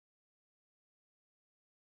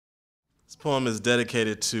This poem is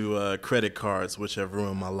dedicated to credit cards, which have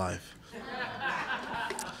ruined my life.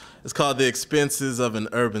 It's called The Expenses of an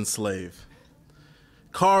Urban Slave.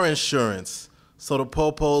 Car insurance, so the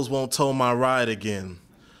popos won't tow my ride again,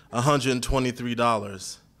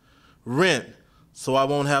 $123. Rent, so I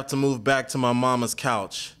won't have to move back to my mama's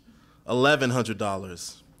couch,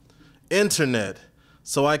 $1,100. Internet,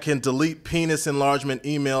 so I can delete penis enlargement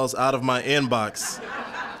emails out of my inbox,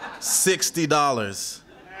 $60.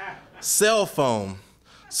 Cell phone,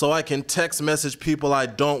 so I can text message people I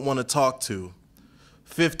don't want to talk to,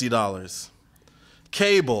 $50.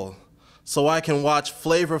 Cable, so I can watch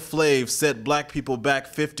Flavor Flav set black people back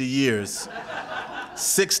 50 years,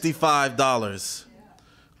 $65.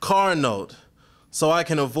 Car note, so I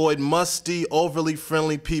can avoid musty, overly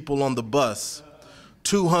friendly people on the bus,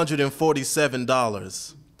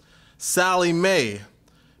 $247. Sally Mae,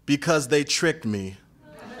 because they tricked me,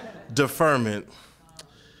 deferment.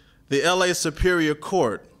 The LA Superior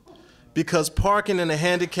Court, because parking in a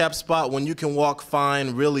handicapped spot when you can walk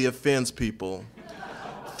fine really offends people,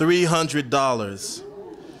 $300.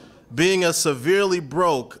 Being a severely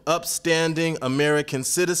broke, upstanding American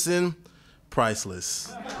citizen,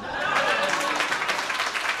 priceless.